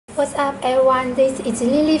What's up everyone, this is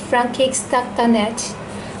Lily from kickstalknet.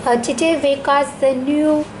 Today we got the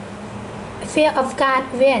new Fear of God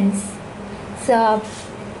vans. The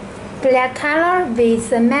black color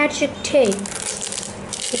with the magic tape.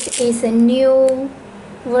 It is a new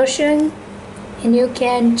version and you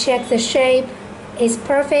can check the shape is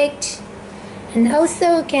perfect. And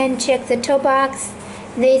also you can check the toe box.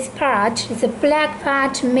 This part, the black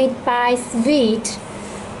part made by sweet.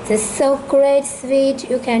 The so great sweet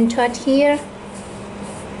you can touch here.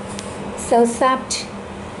 So soft.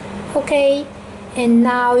 Okay, and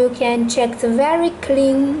now you can check the very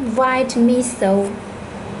clean white miso.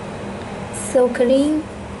 So clean.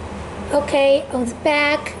 Okay, on the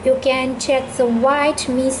back you can check the white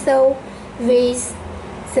miso with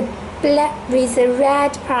the black with the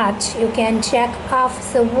red part. You can check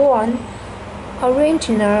off the worn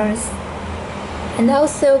originals, and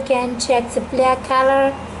also can check the black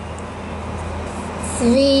color.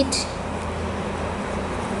 Sweet.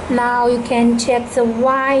 Now you can check the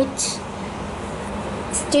white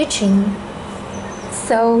stitching.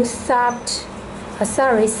 So soft.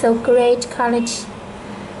 So great quality.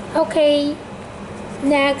 Okay.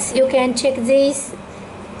 Next you can check this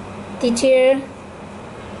detail.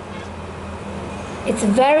 It's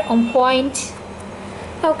very on point.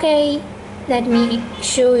 Okay. Let me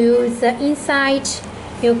show you the inside.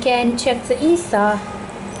 You can check the inside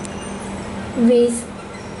with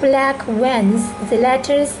black ones, the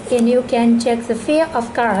letters, and you can check the Fear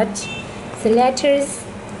of God, the letters.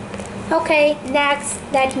 Okay, next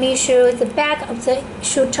let me show you the back of the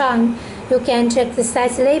shoe tongue. You can check the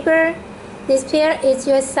size label. This pair is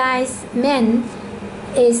your size, men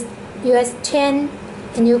is US 10,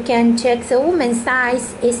 and you can check the woman's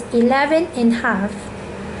size is 11.5.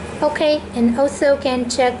 Okay, and also can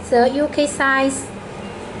check the UK size.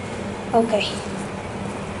 Okay.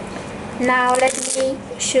 Now let me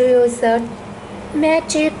show you the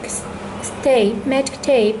magic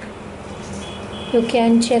tape. You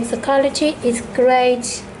can check the quality, it's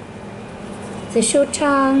great. The shoe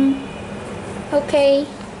tongue. Okay.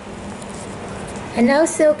 And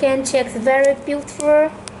also can check the very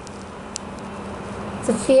beautiful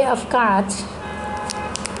the Fear of God.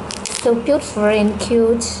 So beautiful and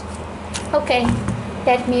cute. Okay,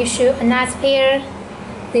 let me show another pair.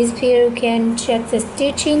 This pair you can check the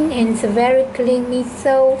stitching and the very clean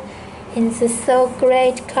miso and the so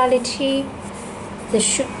great quality.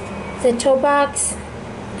 The toe box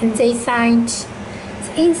and the inside.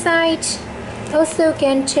 The inside also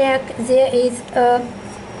can check there is a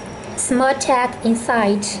small tag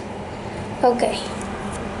inside. Okay.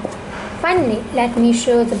 Finally, let me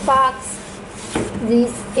show the box.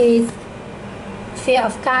 This is Fear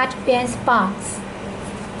of God Vans box.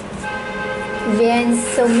 Vans,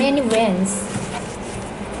 so many vans.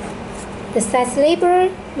 The size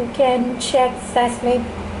label, you can check size label.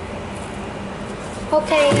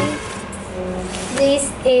 Okay,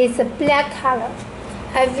 this is the black color.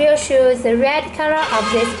 I will show the red color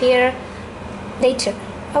of this pair later.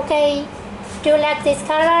 Okay, do you like this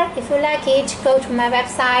color? If you like it, go to my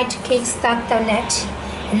website kickstalknet.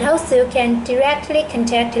 And also you can directly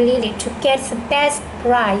contact Lily to get the best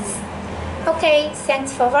price. Okay,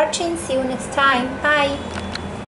 thanks for watching. See you next time. Bye.